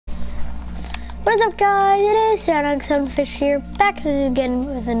What is up, guys? It is Sunfish here, back at it again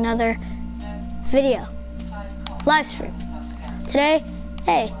with another video, live stream. Today,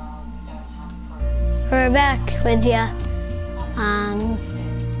 hey, we're back with ya.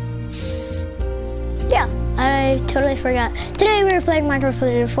 Yeah, I totally forgot. Today we were playing Minecraft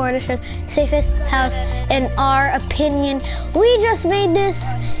Collision 4 Edition, safest house in our opinion. We just made this.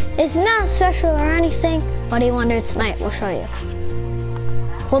 It's not special or anything. Why do you wonder it's night? We'll show you.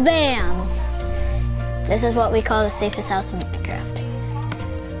 Well, bam. This is what we call the safest house in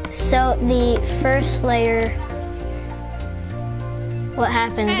Minecraft. So the first layer, what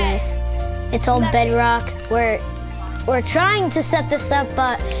happens is, it's all bedrock. We're trying to set this up,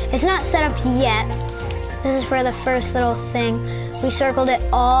 but it's not set up yet. This is for the first little thing. We circled it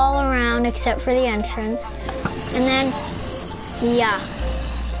all around except for the entrance. And then, yeah,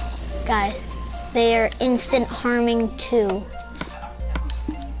 guys, they are instant harming too.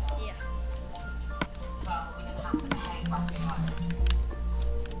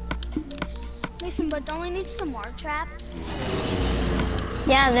 Listen, but don't we need some more traps?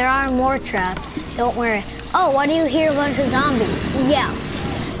 Yeah, there are more traps. Don't worry. Oh, why do you hear a bunch of zombies? Yeah.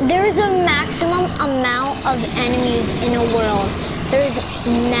 There's a maximum amount of enemies in a world. There's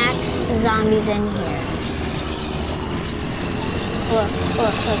max zombies in here. Look.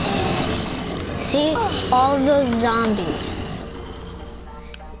 See? All of those zombies.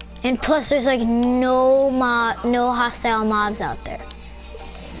 And plus there's like no hostile mobs out there.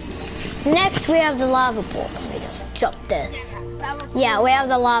 Next we have the lava pool. Let me just jump this. Yeah, we have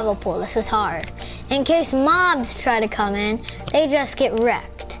the lava pool. This is hard. In case mobs try to come in, they just get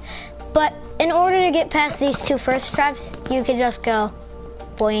wrecked. But in order to get past these two first traps, you can just go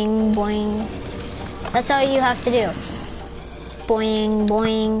boing, boing. That's all you have to do. Boing,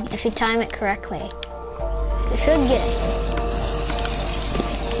 boing. If you time it correctly, you should get it.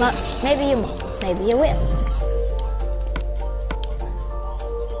 But maybe you won't. Maybe you will.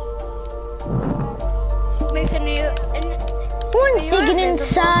 Once you get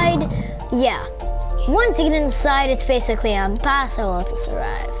inside, yeah. Once you get inside, it's basically impossible to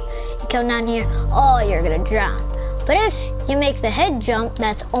survive. You come down here, oh, you're gonna drown. But if you make the head jump,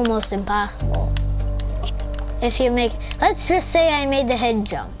 that's almost impossible. If you make, let's just say I made the head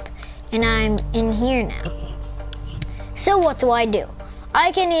jump, and I'm in here now. So what do?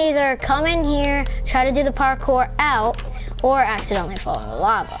 I can either come in here, try to do the parkour out, or accidentally fall in the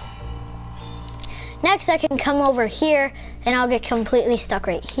lava. Next, I can come over here, and I'll get completely stuck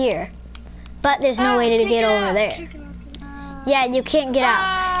right here. But there's no way to get over there. Yeah, you can't get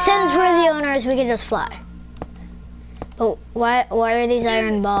out. Since we're the owners, we can just fly. But why are these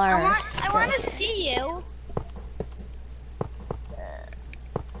iron bars? I want to see you.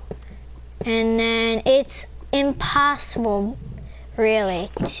 And then it's impossible,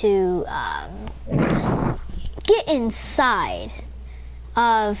 really, to get inside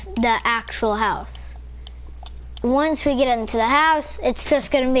of the actual house. Once we get into the house, it's just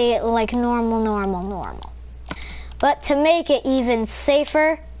gonna be like normal. But to make it even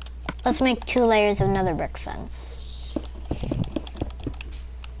safer, let's make 2 layers of another brick fence.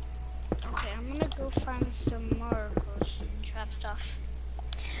 Okay, I'm gonna go find some more trap stuff.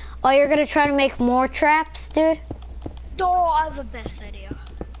 Oh, you're gonna try to make more traps, dude? Oh, I have the best idea.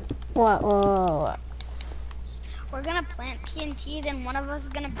 What? We're gonna plant TNT, then one of us is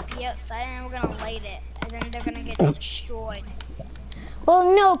gonna be outside and we're gonna light it, and then they're gonna get destroyed.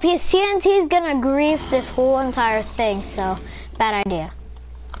 Well, no, because TNT is gonna grief this whole entire thing, so bad idea.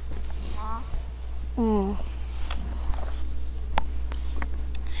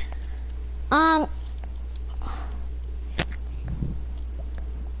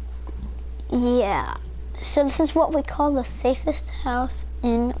 Yeah. So this is what we call the safest house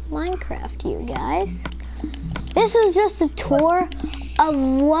in Minecraft, you guys. This was just a tour of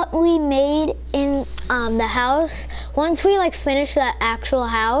what we made in the house. Once we finish the actual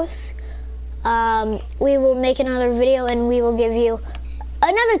house, we will make another video and we will give you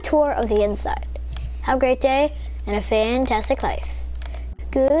another tour of the inside. Have a great day and a fantastic life.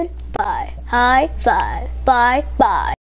 Goodbye. High five. Bye.